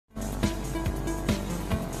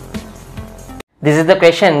This is the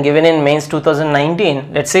question given in mains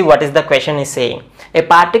 2019. Let's see what is the question is saying. A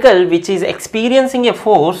particle which is experiencing a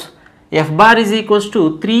force F bar is equals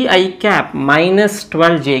to 3I cap minus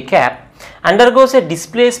 12J cap undergoes a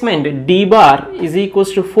displacement D bar is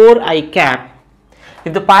equals to 4I cap.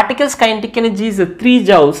 If the particle's kinetic energy is 3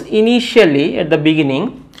 joules initially at the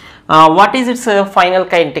beginning, what is its final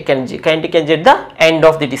kinetic energy? Kinetic energy at the end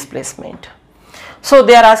of the displacement. So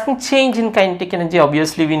they are asking change in kinetic energy.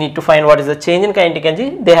 Obviously we need to find what is the change in kinetic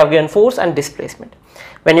energy. They have given force and displacement.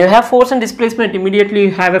 When you have force and displacement, immediately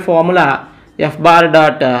you have a formula F bar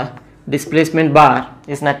dot displacement bar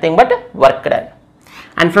is nothing but work done.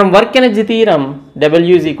 And from work energy theorem,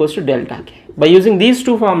 W is equals to delta K. By using these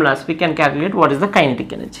two formulas, we can calculate what is the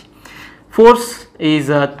kinetic energy. Force is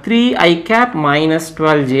 3I cap minus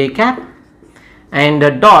 12J cap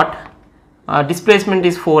and dot displacement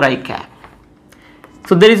is 4I cap.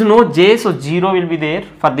 So there is no J, so 0 will be there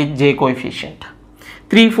for the J coefficient.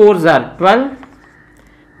 3 4s are 12,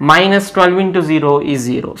 minus 12 into 0 is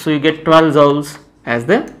 0. So you get 12 joules as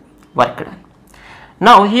the work done.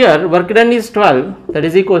 Now here work done is 12, that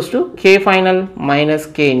is equals to K final minus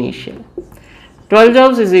K initial. 12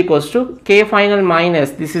 joules is equals to K final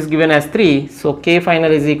minus, this is given as 3, so K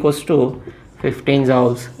final is equals to 15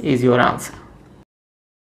 joules is your answer.